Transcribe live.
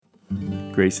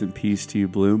Grace and peace to you,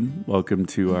 Bloom. Welcome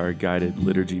to our guided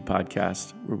liturgy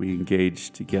podcast, where we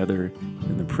engage together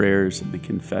in the prayers and the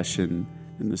confession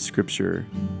and the scripture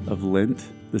of Lent.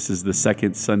 This is the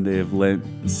second Sunday of Lent,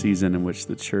 a season in which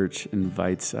the church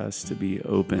invites us to be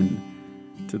open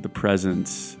to the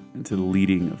presence and to the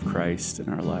leading of Christ in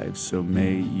our lives. So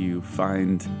may you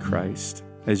find Christ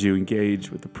as you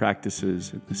engage with the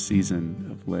practices in the season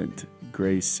of Lent.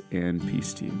 Grace and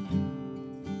peace to you.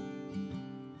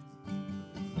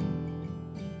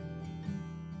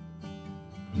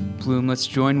 Bloom, let's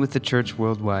join with the church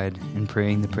worldwide in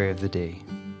praying the prayer of the day.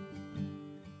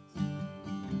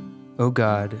 O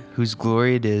God, whose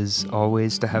glory it is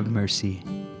always to have mercy,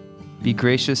 be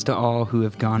gracious to all who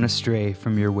have gone astray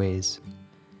from your ways,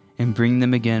 and bring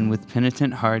them again with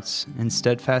penitent hearts and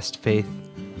steadfast faith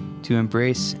to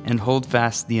embrace and hold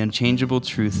fast the unchangeable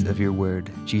truth of your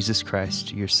word, Jesus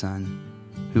Christ, your Son,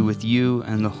 who with you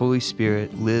and the Holy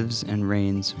Spirit lives and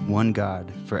reigns, one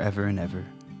God, forever and ever.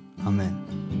 Amen.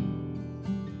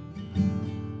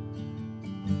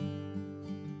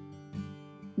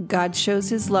 God shows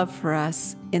his love for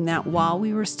us in that while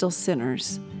we were still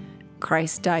sinners,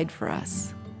 Christ died for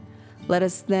us. Let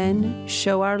us then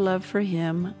show our love for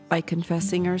him by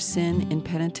confessing our sin in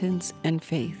penitence and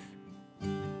faith.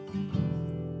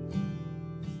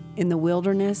 In the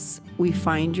wilderness, we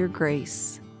find your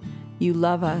grace. You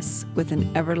love us with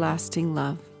an everlasting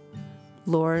love.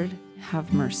 Lord,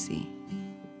 have mercy.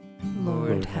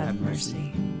 Lord, have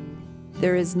mercy.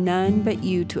 There is none but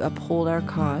you to uphold our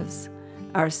cause.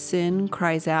 Our sin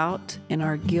cries out, and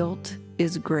our guilt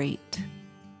is great.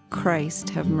 Christ,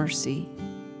 have mercy.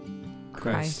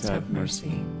 Christ, have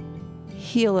mercy.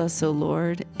 Heal us, O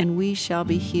Lord, and we shall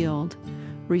be healed.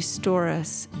 Restore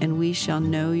us, and we shall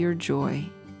know your joy.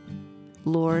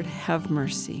 Lord, have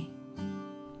mercy.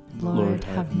 Lord,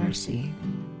 have mercy.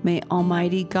 May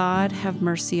Almighty God have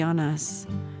mercy on us.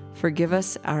 Forgive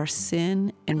us our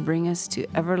sin and bring us to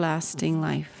everlasting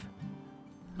life.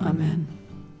 Amen.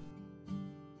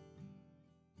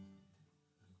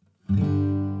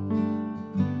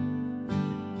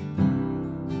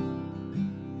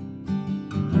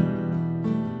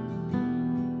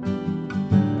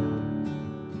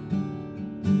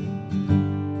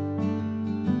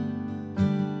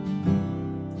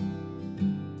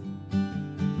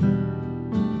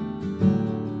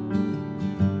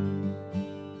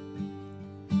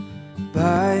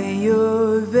 By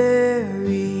your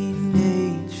very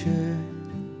nature,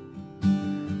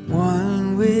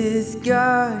 one with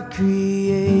God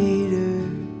Creator,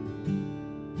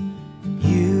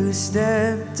 you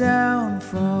stepped down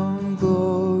from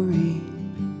glory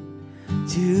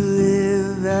to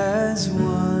live as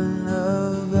one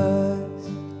of us.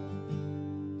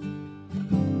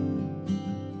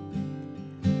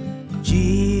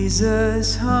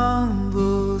 Jesus,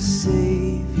 humble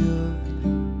Savior,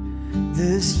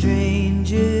 the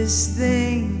strangest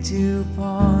thing to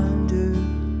ponder.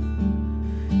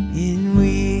 In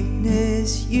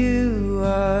weakness you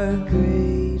are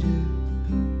greater.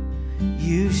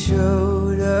 You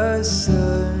showed us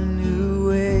a new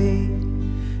way.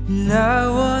 And I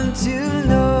want to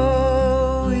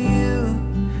know you,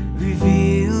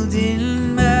 revealed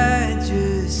in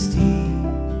majesty.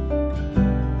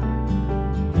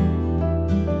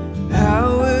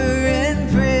 Power and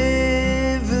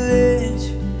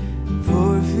privilege,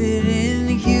 forfeit in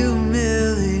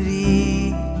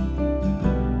humility.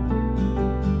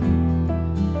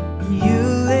 You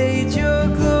laid your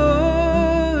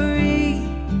glory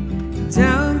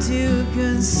down to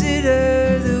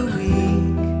consider the weak.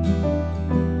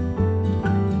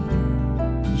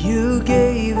 You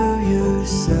gave of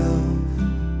yourself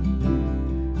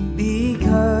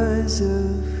because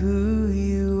of who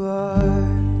you are.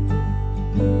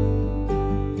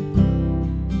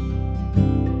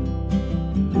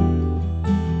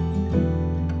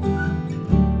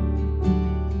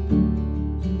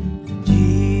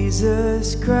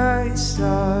 Jesus Christ,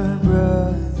 our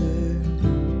brother,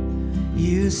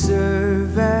 you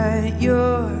serve at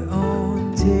your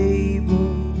own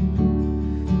table.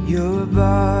 Your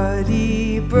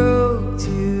body broke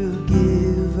to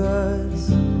give us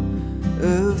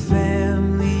a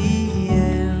family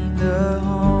and a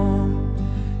home.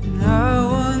 And I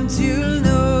want to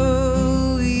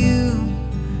know you,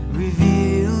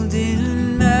 revealed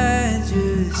in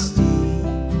majesty.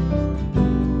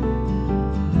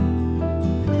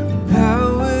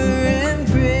 Power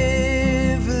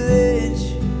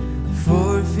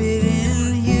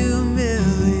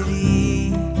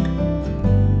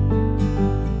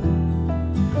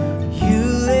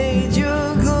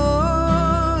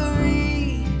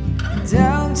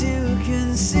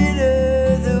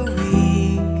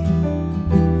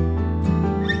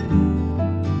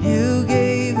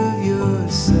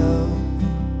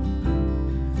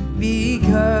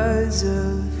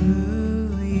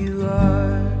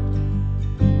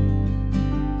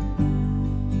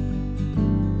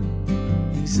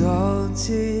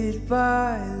exalted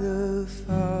by the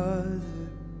Father,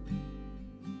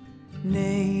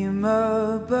 name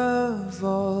above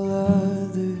all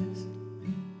others,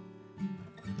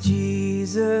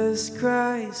 Jesus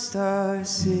Christ our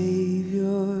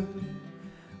Savior,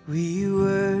 we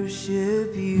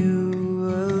worship you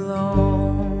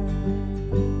alone.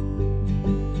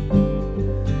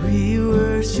 We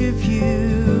worship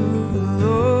you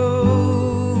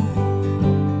alone.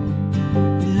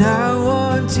 And I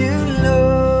want to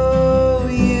know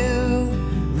you,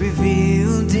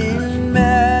 revealed in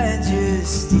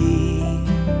majesty,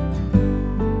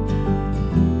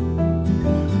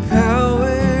 power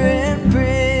and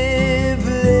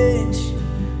privilege,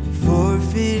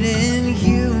 forfeit in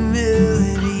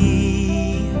humility.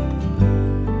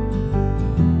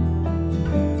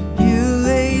 You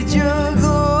laid your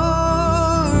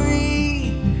glory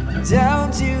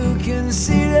down to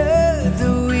consider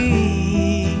the weak.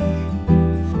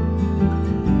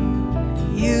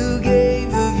 You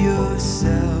gave of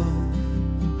yourself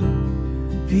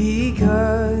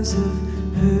because of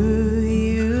who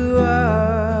you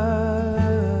are.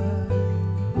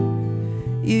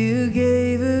 You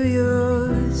gave of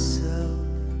yourself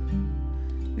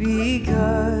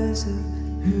because of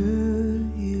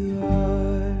who you are.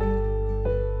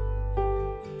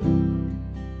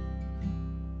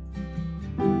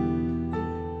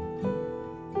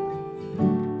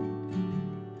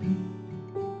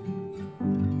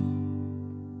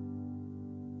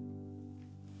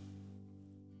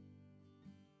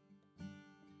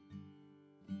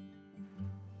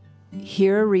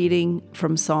 Hear a reading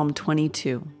from Psalm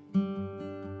 22.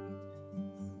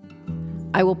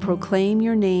 I will proclaim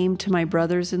your name to my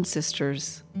brothers and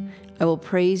sisters. I will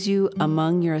praise you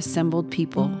among your assembled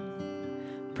people.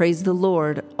 Praise the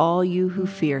Lord, all you who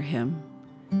fear him.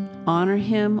 Honor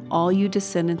him, all you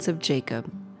descendants of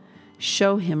Jacob.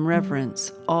 Show him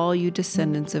reverence, all you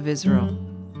descendants of Israel.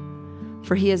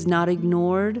 For he has not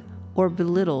ignored or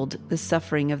belittled the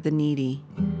suffering of the needy.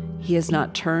 He has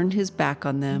not turned his back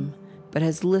on them, but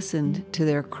has listened to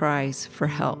their cries for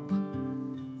help.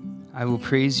 I will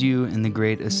praise you in the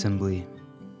great assembly.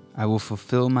 I will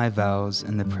fulfill my vows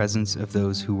in the presence of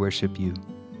those who worship you.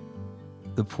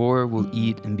 The poor will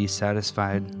eat and be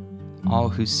satisfied. All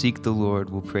who seek the Lord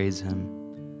will praise him.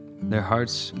 Their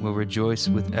hearts will rejoice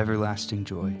with everlasting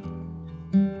joy.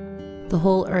 The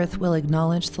whole earth will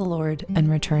acknowledge the Lord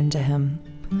and return to him.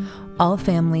 All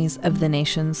families of the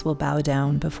nations will bow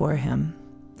down before him.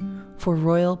 For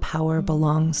royal power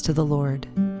belongs to the Lord.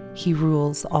 He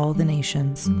rules all the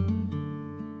nations.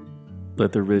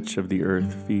 Let the rich of the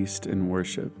earth feast and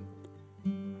worship.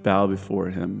 Bow before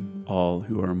him, all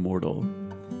who are mortal,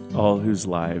 all whose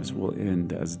lives will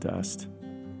end as dust.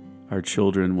 Our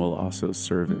children will also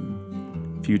serve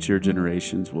him. Future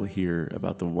generations will hear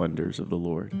about the wonders of the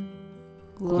Lord.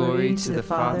 Glory to the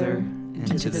Father,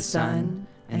 and to the Son,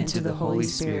 and to the Holy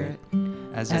Spirit,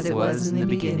 as it was in the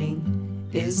beginning,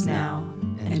 is now,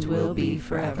 and will be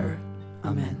forever.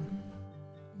 Amen.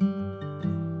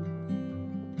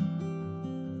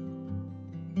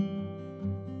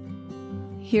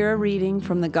 Hear a reading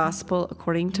from the Gospel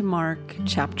according to Mark,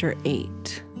 chapter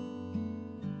 8.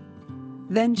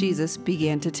 Then Jesus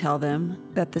began to tell them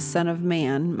that the Son of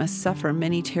Man must suffer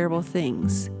many terrible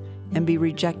things and be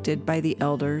rejected by the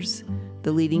elders,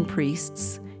 the leading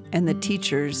priests, and the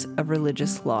teachers of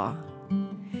religious law.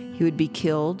 He would be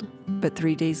killed, but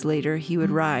 3 days later he would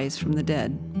rise from the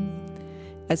dead.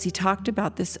 As he talked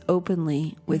about this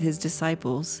openly with his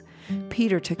disciples,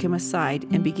 Peter took him aside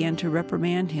and began to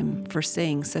reprimand him for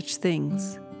saying such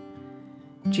things.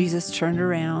 Jesus turned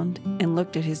around and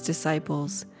looked at his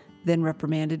disciples, then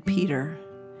reprimanded Peter.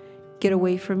 "Get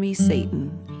away from me,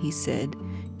 Satan," he said.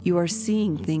 "You are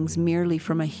seeing things merely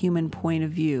from a human point of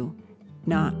view,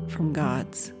 not from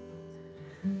God's."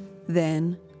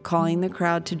 Then, calling the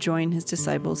crowd to join his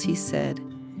disciples, he said,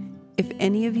 "If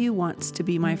any of you wants to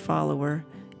be my follower,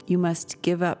 you must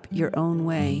give up your own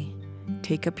way,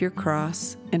 take up your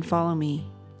cross, and follow me.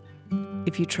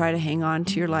 If you try to hang on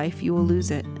to your life, you will lose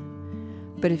it.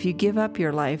 But if you give up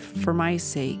your life for my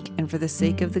sake and for the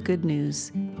sake of the good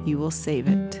news, you will save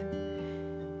it.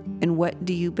 And what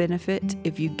do you benefit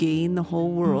if you gain the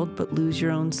whole world but lose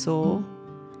your own soul?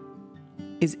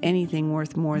 Is anything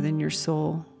worth more than your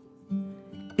soul?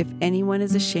 If anyone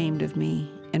is ashamed of me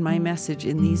and my message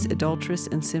in these adulterous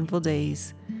and sinful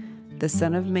days, the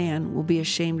Son of Man will be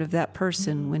ashamed of that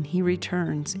person when he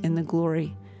returns in the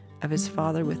glory of his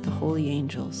Father with the holy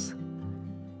angels."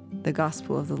 The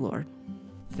Gospel of the Lord.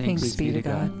 Thanks be to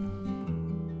God.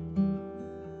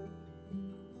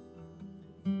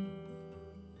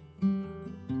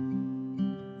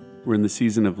 We're in the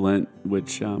season of Lent,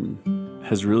 which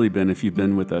has really been, if you've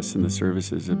been with us in the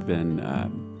services, have been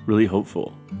really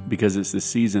hopeful, because it's the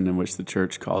season in which the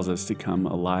church calls us to come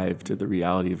alive to the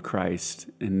reality of Christ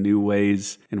in new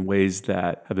ways, in ways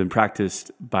that have been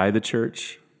practiced by the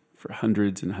church for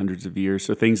hundreds and hundreds of years.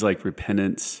 So things like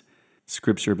repentance,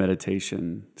 scripture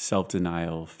meditation,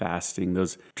 self-denial, fasting,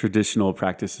 those traditional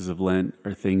practices of Lent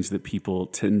are things that people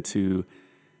tend to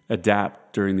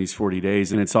adapt during these 40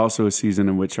 days. And it's also a season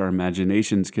in which our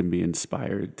imaginations can be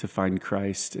inspired to find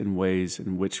Christ in ways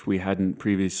in which we hadn't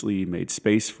previously made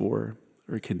space for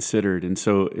or considered. And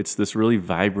so it's this really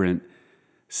vibrant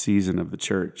season of the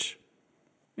church.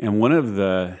 And one of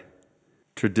the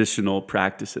traditional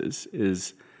practices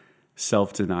is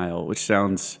self-denial, which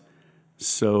sounds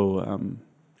so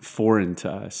foreign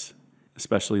to us,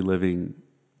 especially living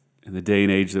in the day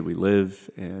and age that we live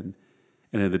and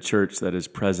in the church that is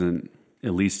present,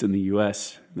 at least in the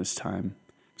U.S. in this time.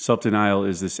 Self-denial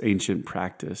is this ancient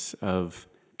practice of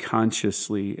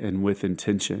consciously and with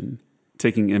intention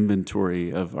taking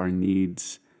inventory of our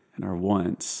needs and our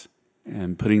wants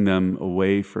and putting them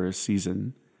away for a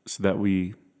season so that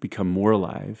we become more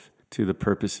alive to the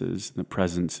purposes and the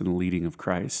presence and leading of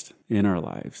Christ in our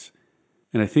lives.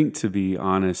 And I think, to be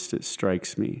honest, it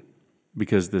strikes me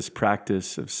because this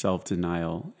practice of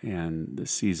self-denial and the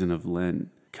season of Lent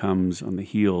comes on the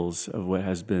heels of what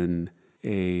has been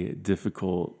a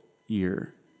difficult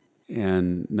year.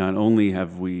 And not only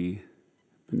have we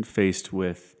been faced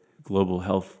with global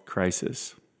health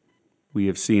crisis, we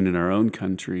have seen in our own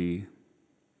country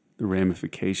the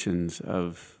ramifications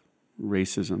of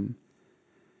racism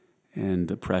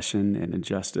and oppression and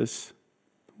injustice.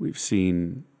 We've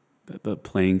seen that the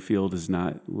playing field is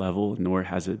not level, nor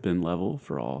has it been level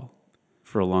for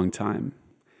a long time.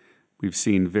 We've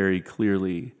seen very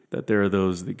clearly that there are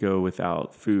those that go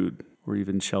without food or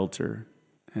even shelter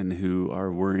and who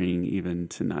are worrying even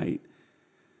tonight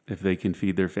if they can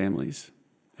feed their families,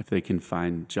 if they can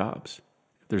find jobs,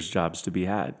 if there's jobs to be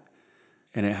had.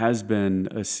 And it has been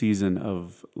a season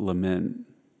of lament,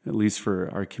 at least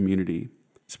for our community.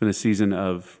 It's been a season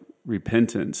of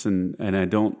repentance, and I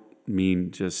don't mean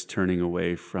just turning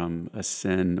away from a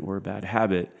sin or a bad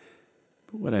habit.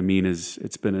 But what I mean is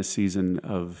it's been a season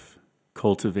of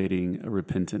cultivating a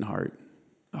repentant heart,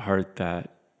 a heart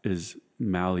that is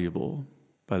malleable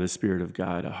by the Spirit of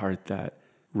God, a heart that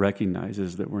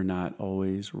recognizes that we're not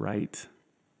always right,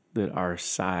 that our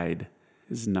side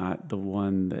is not the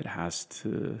one that has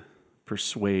to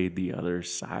persuade the other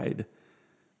side.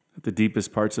 That the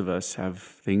deepest parts of us have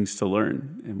things to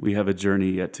learn, and we have a journey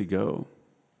yet to go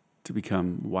to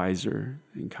become wiser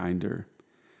and kinder.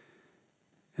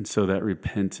 And so that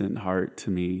repentant heart,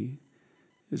 to me,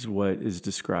 is what is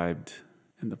described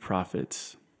in the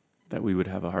prophets, that we would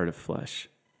have a heart of flesh.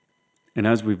 And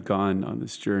as we've gone on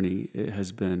this journey, it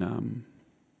has been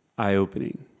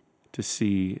eye-opening to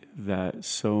see that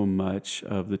so much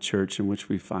of the church in which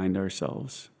we find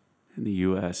ourselves in the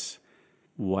U.S.,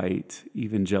 white,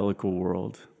 evangelical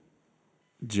world,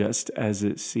 just as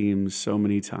it seems so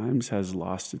many times, has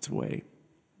lost its way.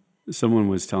 Someone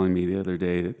was telling me the other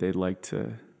day that they'd like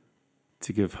to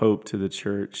give hope to the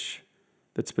church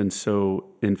that's been so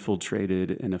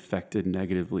infiltrated and affected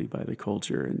negatively by the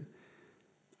culture. And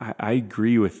I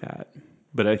agree with that.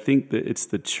 But I think that it's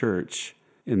the church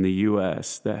in the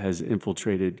U.S. that has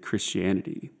infiltrated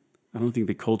Christianity. I don't think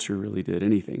the culture really did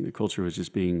anything. The culture was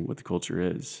just being what the culture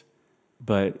is.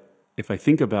 But if I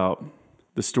think about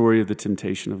the story of the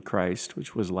temptation of Christ,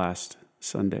 which was last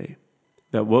Sunday,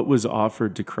 that what was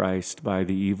offered to Christ by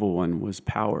the evil one was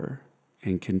power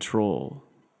and control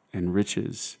and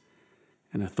riches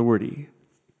and authority.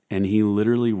 And he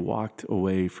literally walked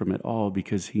away from it all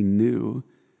because he knew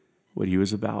what he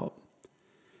was about.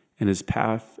 And his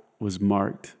path was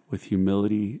marked with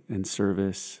humility and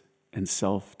service and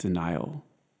self-denial.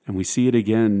 And we see it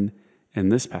again in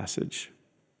this passage.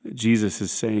 Jesus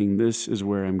is saying, this is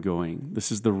where I'm going.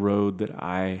 This is the road that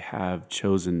I have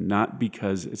chosen, not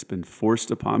because it's been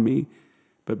forced upon me,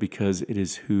 but because it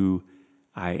is who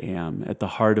I am. At the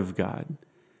heart of God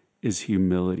is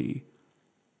humility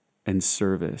and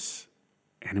service.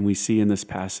 And we see in this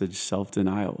passage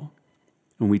self-denial.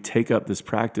 When we take up this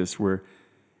practice, we're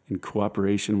in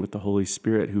cooperation with the Holy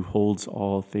Spirit who holds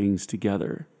all things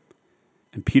together.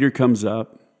 And Peter comes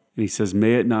up and he says,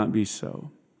 may it not be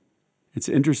so. It's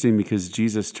interesting because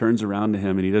Jesus turns around to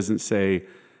him and he doesn't say,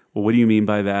 well, what do you mean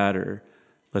by that? Or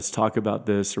let's talk about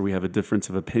this, or we have a difference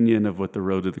of opinion of what the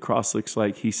road to the cross looks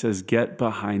like. He says, get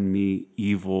behind me,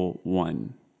 evil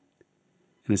one.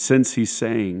 In a sense, he's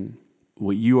saying,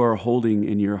 what you are holding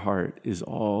in your heart is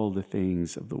all the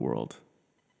things of the world.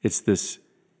 It's this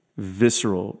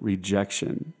visceral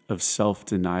rejection of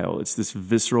self-denial. It's this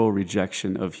visceral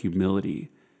rejection of humility,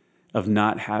 of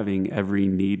not having every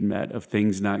need met, of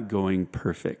things not going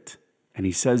perfect. And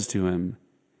he says to him,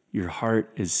 your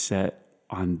heart is set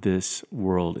on this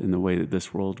world in the way that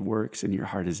this world works, and your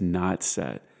heart is not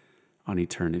set on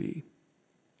eternity.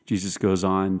 Jesus goes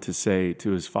on to say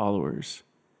to his followers,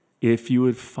 if you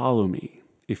would follow me,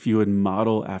 if you would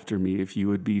model after me, if you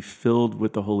would be filled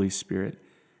with the Holy Spirit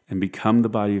and become the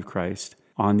body of Christ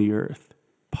on the earth,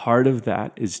 part of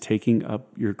that is taking up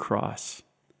your cross,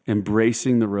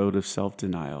 embracing the road of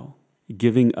self-denial,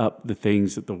 giving up the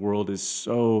things that the world is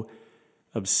so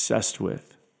obsessed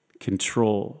with,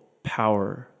 control,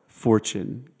 power,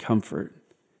 fortune, comfort,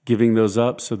 giving those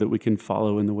up so that we can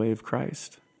follow in the way of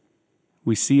Christ.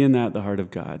 We see in that the heart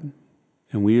of God,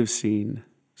 and we have seen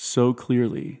so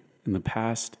clearly in the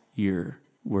past year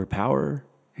where power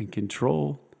and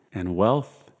control and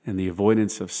wealth and the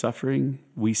avoidance of suffering,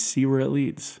 we see where it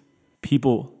leads.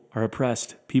 People are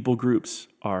oppressed. People groups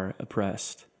are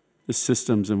oppressed. The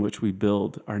systems in which we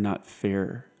build are not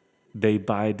fair. They,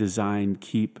 by design,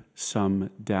 keep some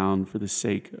down for the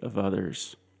sake of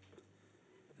others.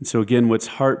 And so again, what's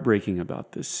heartbreaking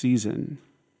about this season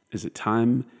is that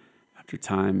time after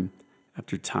time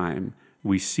after time,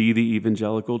 we see the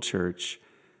evangelical church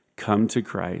come to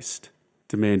Christ,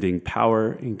 demanding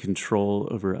power and control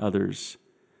over others,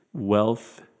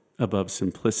 wealth above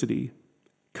simplicity,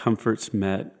 comforts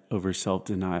met over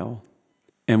self-denial.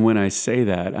 And when I say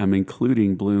that, I'm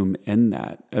including Bloom in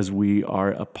that, as we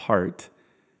are a part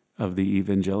of the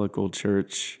evangelical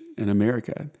church in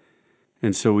America.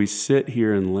 And so we sit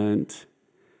here in Lent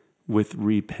with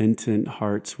repentant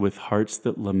hearts, with hearts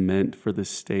that lament for the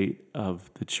state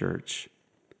of the church.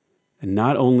 And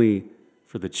not only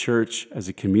for the church as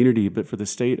a community, but for the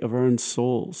state of our own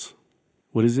souls.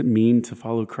 What does it mean to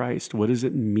follow Christ? What does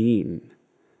it mean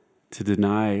to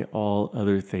deny all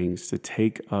other things, to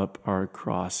take up our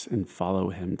cross and follow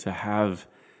him, to have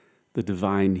the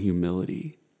divine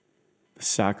humility, the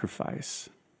sacrifice,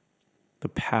 the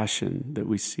passion that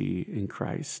we see in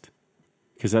Christ?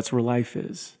 Because that's where life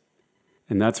is.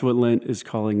 And that's what Lent is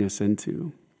calling us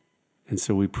into. And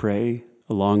so we pray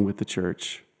along with the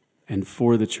church and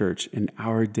for the church in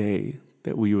our day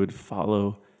that we would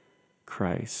follow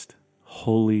Christ,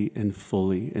 wholly and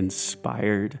fully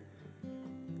inspired,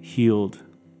 healed,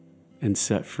 and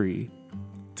set free,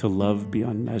 to love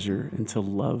beyond measure and to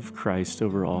love Christ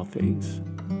over all things.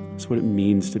 That's what it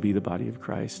means to be the body of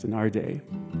Christ in our day.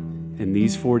 In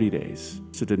these 40 days,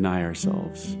 to deny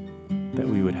ourselves that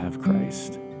we would have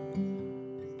Christ.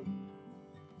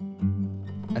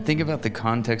 I think about the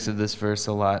context of this verse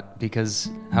a lot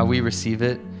because how we receive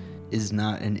it is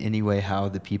not in any way how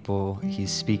the people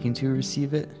he's speaking to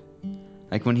receive it.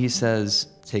 Like when he says,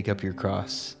 take up your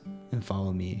cross and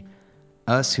follow me,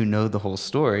 us who know the whole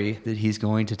story that he's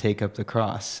going to take up the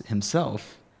cross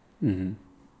himself,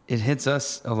 it hits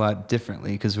us a lot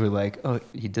differently because we're like, oh,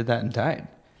 he did that and died.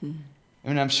 I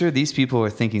mean, I'm sure these people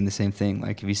are thinking the same thing.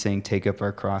 Like if he's saying, take up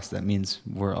our cross, that means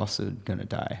we're also going to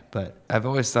die. But I've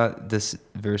always thought this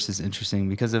verse is interesting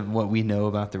because of what we know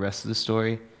about the rest of the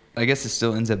story. I guess it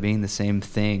still ends up being the same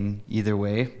thing either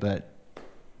way, but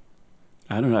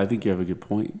I don't know. I think you have a good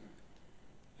point.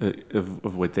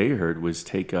 Of what they heard was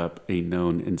take up a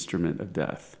known instrument of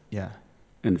death. Yeah.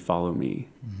 And follow me.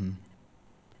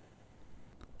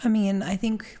 I mean, I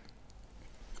think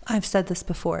I've said this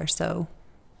before, so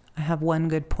I have one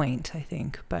good point, I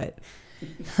think, but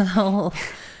the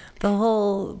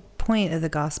whole point of the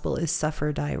gospel is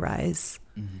suffer, die, rise.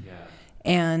 Yeah.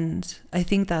 And I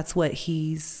think that's what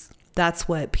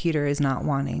Peter is not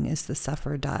wanting, is the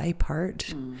suffer, die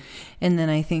part. And then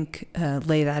I think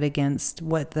lay that against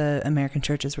what the American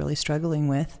church is really struggling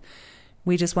with.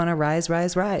 We just want to rise,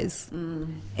 rise, rise.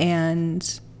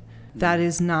 And that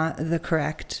is not the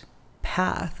correct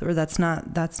path, or that's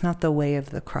not the way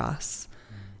of the cross.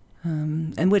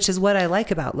 And which is what I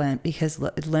like about Lent, because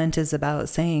Lent is about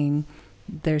saying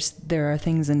there are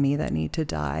things in me that need to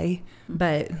die.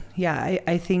 But yeah,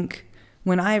 I think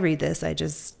when I read this, I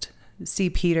just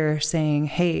see Peter saying,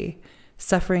 hey,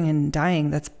 suffering and dying,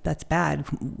 that's bad.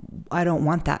 I don't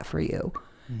want that for you.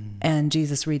 And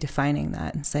Jesus redefining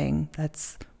that and saying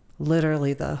that's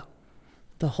literally the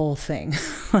whole thing.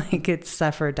 Like it's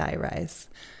suffer, die, rise.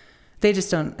 They just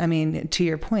don't, I mean, to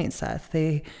your point, Seth,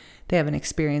 they haven't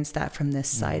experienced that from this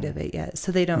side of it yet.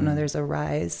 So they don't know there's a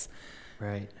rise.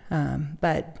 Right.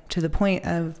 But to the point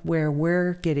of where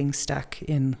we're getting stuck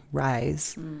in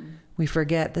rise, we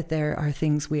forget that there are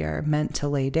things we are meant to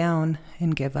lay down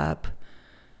and give up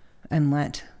and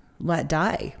let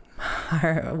die.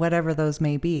 or whatever those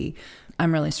may be.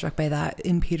 I'm really struck by that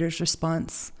in Peter's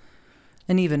response,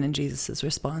 and even in Jesus's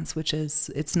response, which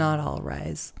is, it's not all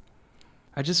rise.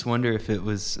 I just wonder if it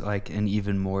was like an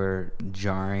even more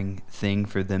jarring thing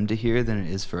for them to hear than it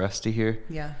is for us to hear.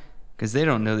 Yeah. Because they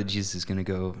don't know that Jesus is going to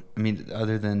go. I mean,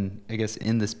 other than, I guess,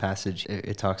 in this passage,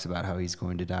 it talks about how he's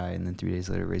going to die and then 3 days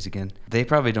later raise again. They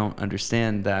probably don't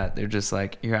understand that. They're just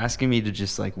like, you're asking me to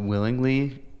just like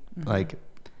willingly, like,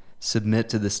 submit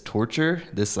to this torture,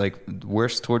 this like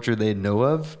worst torture they know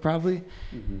of, probably.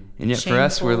 And yet for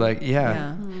us, we're like,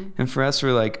 and for us,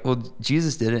 we're like, well,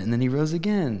 Jesus did it, and then he rose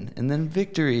again, and then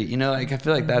victory. You know, like I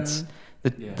feel like that's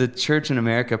the church in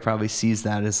America probably sees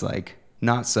that as like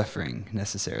not suffering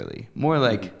necessarily, more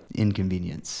like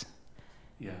inconvenience.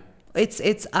 Yeah.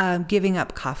 It's giving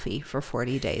up coffee for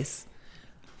 40 days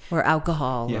or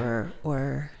alcohol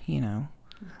or, you know.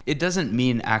 It doesn't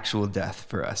mean actual death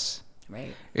for us.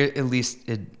 Right. At least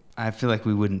I feel like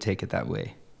we wouldn't take it that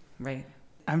way. Right.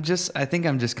 I think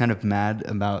I'm just kind of mad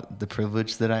about the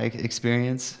privilege that I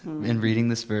experience in reading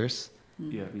this verse.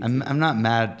 Yeah, I'm not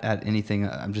mad at anything.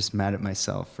 I'm just mad at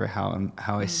myself for how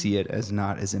I see it as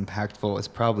not as impactful as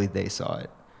probably they saw it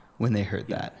when they heard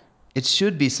that. It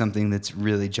should be something that's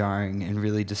really jarring and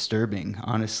really disturbing,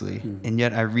 honestly. And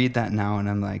yet I read that now and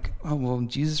I'm like, oh, well,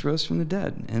 Jesus rose from the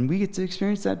dead and we get to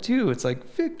experience that too. It's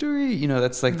like victory. You know,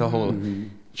 that's like the whole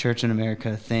church in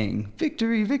America thing.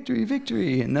 Victory, victory,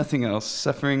 victory, and nothing else.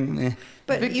 Suffering.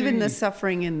 But victory. even the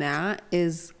suffering in that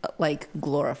is like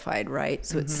glorified, right?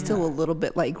 So it's still a little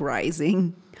bit like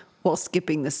rising while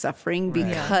skipping the suffering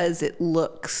because it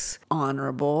looks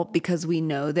honorable, because we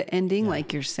know the ending,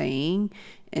 like you're saying.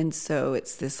 And so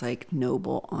it's this like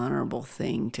noble, honorable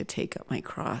thing to take up my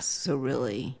cross. So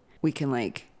really we can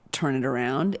like turn it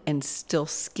around and still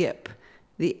skip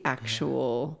the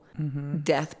actual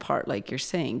death part, like you're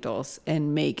saying, Dulce,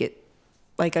 and make it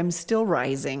like I'm still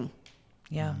rising.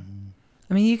 Yeah.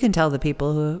 I mean, you can tell the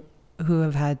people who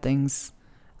have had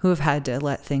to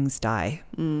let things die.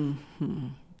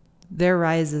 Their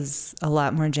rise is a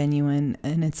lot more genuine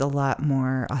and it's a lot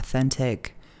more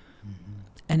authentic.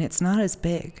 And it's not as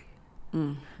big,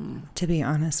 to be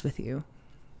honest with you.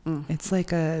 It's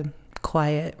like a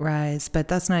quiet rise, but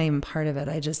that's not even part of it.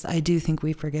 I do think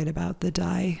we forget about the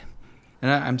die.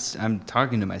 And I'm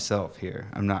talking to myself here.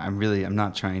 I'm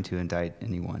not trying to indict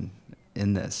anyone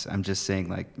in this. I'm just saying,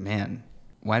 like, man,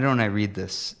 why don't I read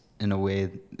this in the way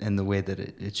that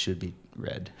it should be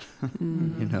read?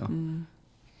 You know?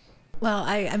 Well,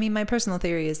 I mean, my personal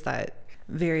theory is that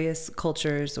various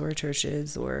cultures or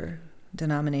churches or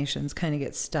denominations kind of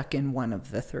get stuck in one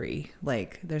of the three.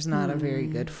 Like, there's not a very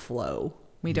good flow.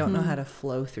 We don't know how to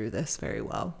flow through this very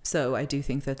well. So I do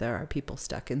think that there are people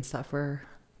stuck in suffer.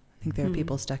 I think there are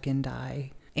people stuck in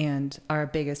die. And our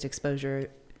biggest exposure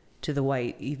to the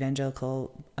white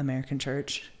evangelical American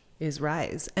church is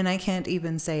rise. And I can't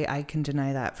even say I can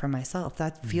deny that for myself.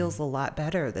 That feels a lot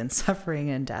better than suffering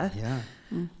and death. Yeah.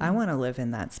 I want to live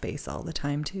in that space all the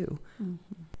time too.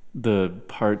 The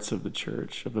parts of the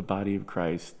church, of the body of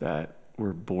Christ that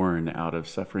were born out of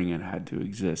suffering and had to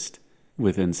exist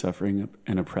within suffering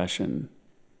and oppression,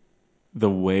 the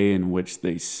way in which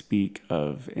they speak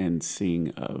of and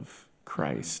sing of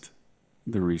Christ,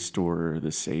 the restorer,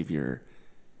 the savior,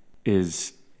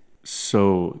 is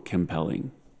so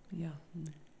compelling. Yeah.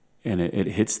 And it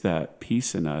hits that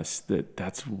piece in us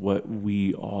that's what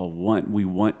we all want. We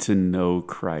want to know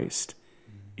Christ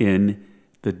in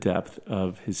the depth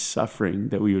of his suffering,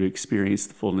 that we would experience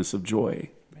the fullness of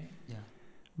joy. Right. Yeah.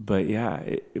 But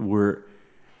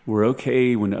we're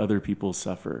okay when other people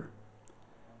suffer,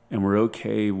 and we're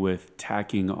okay with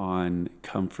tacking on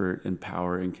comfort and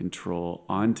power and control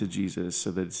onto Jesus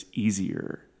so that it's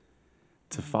easier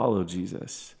to follow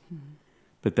Jesus.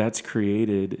 But it's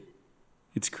created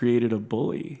a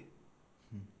bully.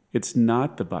 It's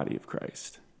not the body of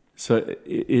Christ. So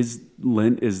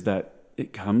Lent is that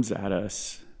it comes at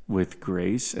us with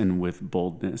grace and with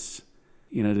boldness,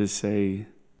 to say,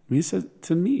 it says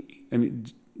to me,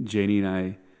 Janie and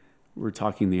I were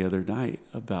talking the other night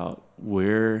about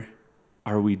where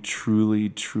are we truly,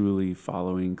 truly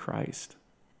following Christ?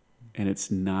 And it's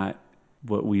not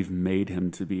what we've made him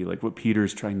to be, like what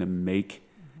Peter's trying to make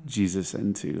Jesus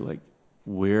into. Like,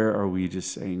 where are we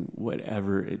just saying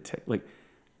whatever it takes, like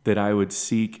that I would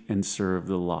seek and serve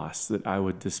the lost, that I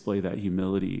would display that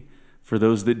humility for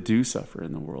those that do suffer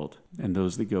in the world and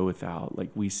those that go without. Like,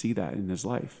 we see that in his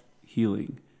life,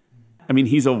 healing.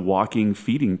 He's a walking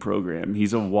feeding program.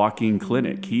 He's a walking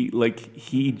clinic.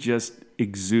 He just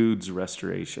exudes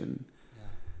restoration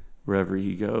wherever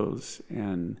he goes.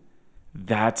 And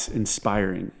that's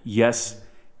inspiring. Yes,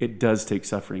 it does take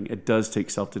suffering. It does take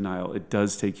self-denial. It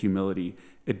does take humility.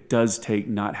 It does take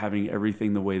not having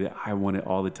everything the way that I want it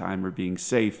all the time or being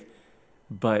safe,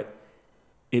 but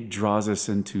it draws us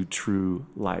into true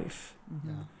life.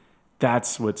 Mm-hmm.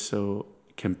 That's what's so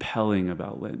compelling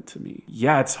about Lent to me.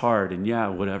 Yeah, it's hard and yeah,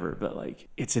 whatever, but like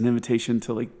it's an invitation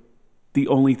to like the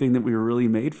only thing that we were really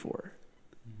made for.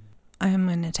 I'm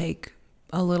going to take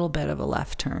a little bit of a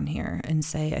left turn here and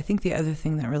say, I think the other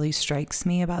thing that really strikes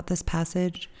me about this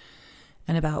passage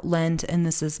and about Lent, and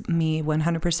this is me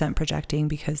 100% projecting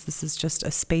because this is just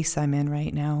a space I'm in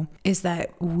right now, is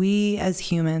that we as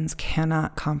humans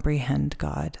cannot comprehend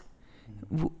God.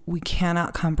 We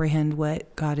cannot comprehend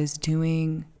what God is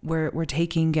doing. We're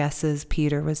taking guesses.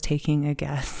 Peter was taking a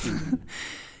guess.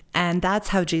 And that's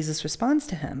how Jesus responds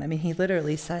to him. I mean, he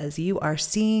literally says, you are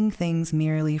seeing things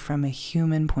merely from a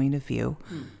human point of view,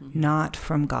 not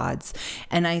from God's.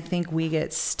 And I think we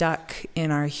get stuck in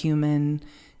our human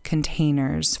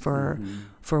containers for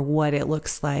what it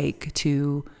looks like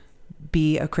to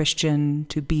be a Christian,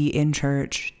 to be in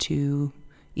church, to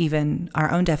even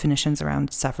our own definitions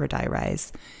around suffer, die,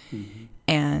 rise.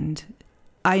 And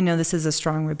I know this is a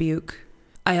strong rebuke.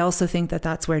 I also think that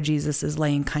that's where Jesus is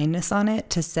laying kindness on it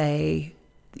to say,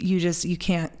 you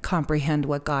can't comprehend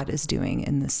what God is doing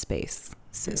in this space.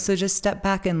 So just step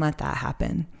back and let that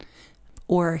happen.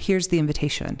 Or here's the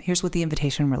invitation. Here's what the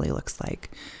invitation really looks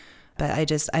like.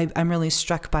 But I'm really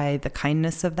struck by the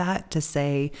kindness of that to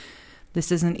say,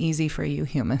 this isn't easy for you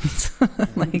humans.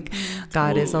 Like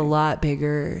God is a lot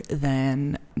bigger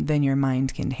than your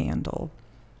mind can handle.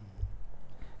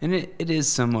 And it is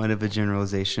somewhat of a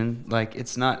generalization. Like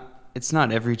it's not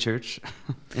every church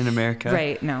in America.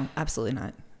 Right. No, absolutely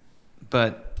not.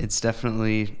 But we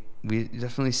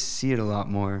definitely see it a lot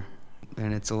more,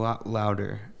 and it's a lot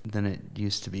louder than it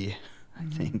used to be, I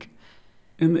think.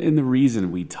 And the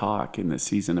reason we talk in this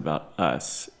season about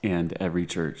us and every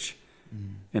church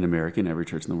in America and every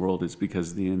church in the world is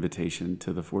because the invitation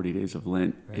to the 40 days of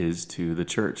Lent is to the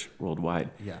church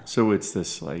worldwide. Yeah. So it's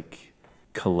this like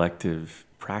collective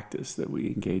practice that we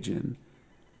engage in.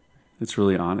 It's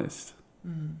really honest.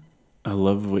 I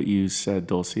love what you said,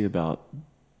 Dulcie, about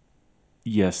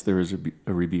yes, there was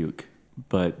a rebuke,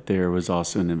 but there was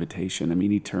also an invitation. I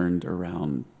mean, he turned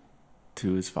around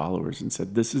to his followers and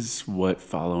said, this is what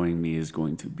following me is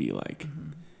going to be like.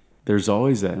 There's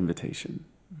always that invitation.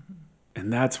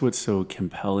 And that's what's so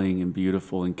compelling and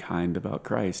beautiful and kind about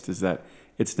Christ is that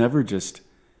it's never just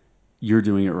you're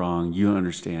doing it wrong, you don't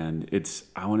understand. It's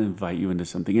I want to invite you into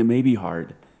something. It may be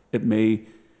hard. It may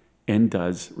and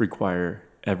does require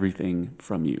everything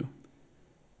from you.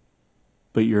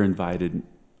 But you're invited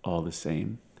all the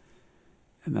same.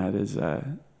 And that is,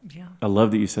 I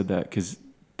love that you said that because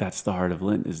that's the heart of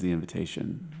Lent is the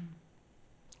invitation.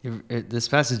 This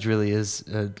passage really is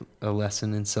a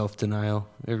lesson in self-denial.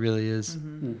 It really is.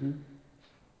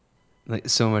 Like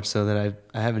so much so that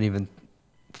I haven't even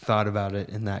thought about it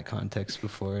in that context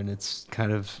before, and it's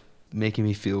kind of making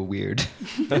me feel weird.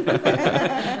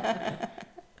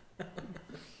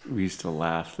 We used to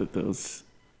laugh that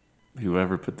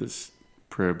whoever put this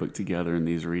prayer book together and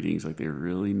these readings, like they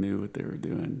really knew what they were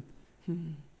doing.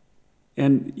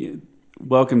 And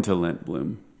welcome to Lent,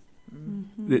 Bloom.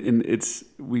 And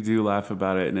we do laugh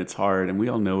about it, and it's hard, and we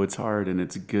all know it's hard, and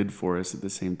it's good for us at the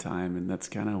same time, and that's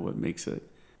kind of what makes it.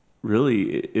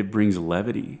 Really, it brings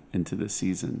levity into the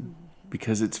season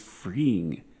because it's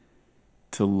freeing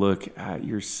to look at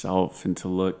yourself and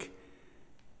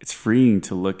it's freeing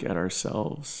to look at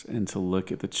ourselves and to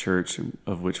look at the church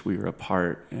of which we are a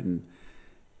part and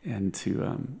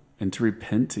to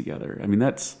repent together. I mean,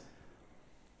 that's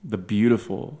the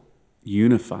beautiful,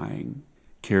 unifying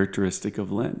characteristic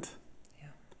of Lent.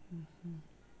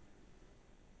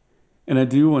 And I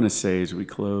do want to say as we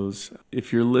close,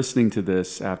 if you're listening to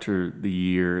this after the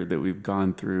year that we've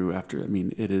gone through,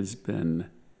 it has been,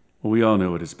 well, we all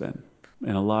know what it's been.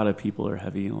 And a lot of people are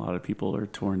heavy and a lot of people are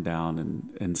torn down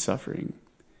and suffering.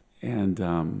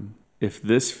 And if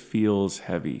this feels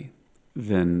heavy,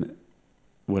 then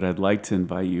what I'd like to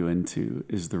invite you into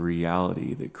is the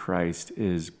reality that Christ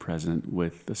is present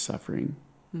with the suffering.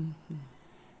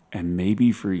 And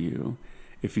maybe for you,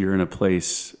 if you're in a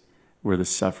place where the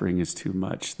suffering is too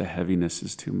much, the heaviness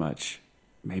is too much,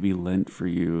 maybe Lent for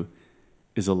you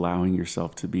is allowing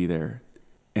yourself to be there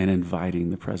and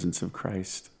inviting the presence of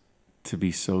Christ to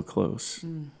be so close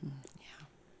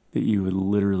that you would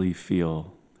literally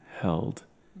feel held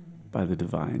by the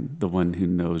divine, the one who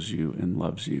knows you and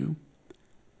loves you.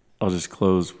 I'll just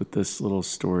close with this little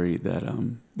story that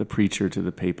the preacher to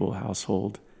the papal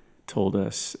household told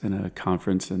us in a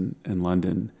conference in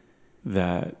London,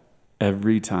 that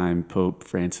Every time Pope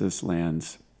Francis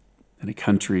lands in a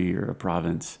country or a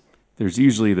province, there's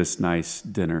usually this nice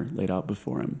dinner laid out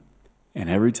before him. And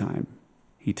every time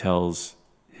he tells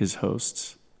his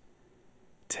hosts,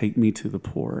 take me to the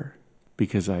poor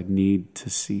because I need to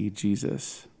see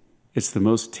Jesus. It's the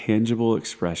most tangible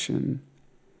expression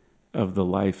of the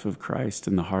life of Christ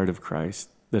and the heart of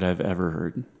Christ that I've ever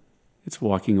heard. It's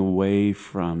walking away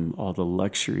from all the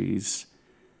luxuries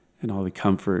and all the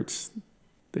comforts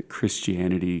that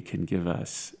Christianity can give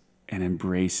us and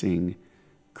embracing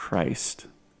Christ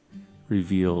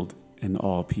revealed in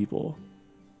all people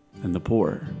and the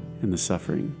poor and the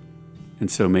suffering.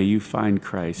 And so may you find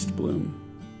Christ bloom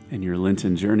in your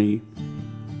Lenten journey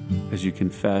as you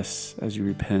confess, as you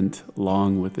repent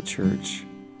along with the church,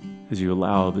 as you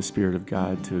allow the Spirit of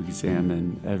God to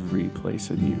examine every place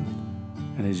in you,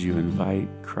 and as you invite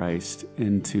Christ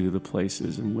into the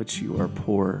places in which you are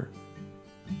poor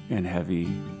and heavy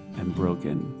and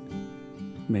broken.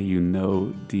 May you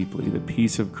know deeply the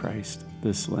peace of Christ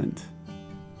this Lent.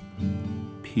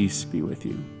 Peace be with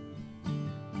you.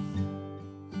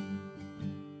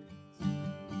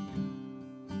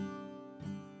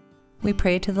 We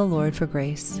pray to the Lord for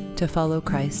grace to follow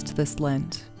Christ this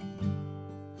Lent.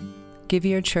 Give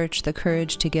your church the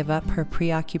courage to give up her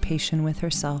preoccupation with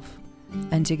herself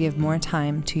and to give more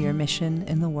time to your mission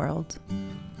in the world.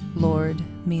 Lord,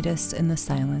 meet us in the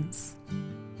silence.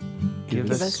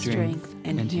 Give us strength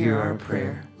and hear our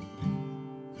prayer.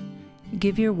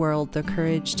 Give your world the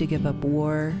courage to give up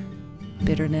war,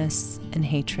 bitterness, and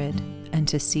hatred, and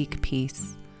to seek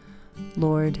peace.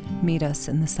 Lord, meet us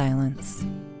in the silence.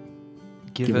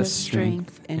 Give us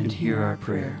strength and hear our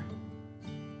prayer.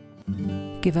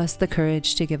 Give us the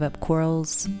courage to give up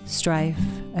quarrels, strife,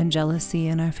 and jealousy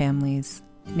in our families,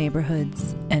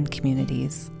 neighborhoods, and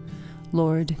communities.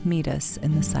 Lord, meet us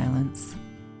in the silence.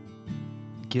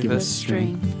 Give us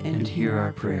strength and hear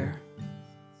our prayer.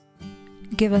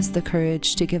 Give us the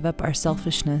courage to give up our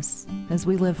selfishness as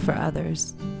we live for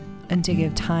others, and to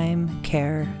give time,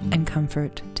 care, and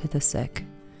comfort to the sick.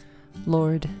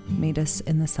 Lord, meet us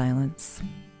in the silence.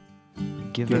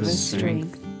 Give us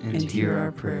strength and hear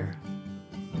our prayer.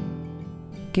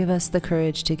 Give us the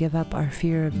courage to give up our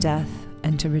fear of death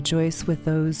and to rejoice with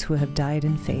those who have died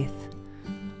in faith.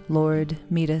 Lord,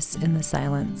 meet us in the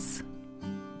silence.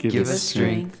 Give us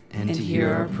strength and hear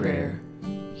our prayer,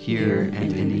 here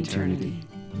and in eternity.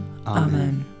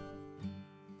 Amen.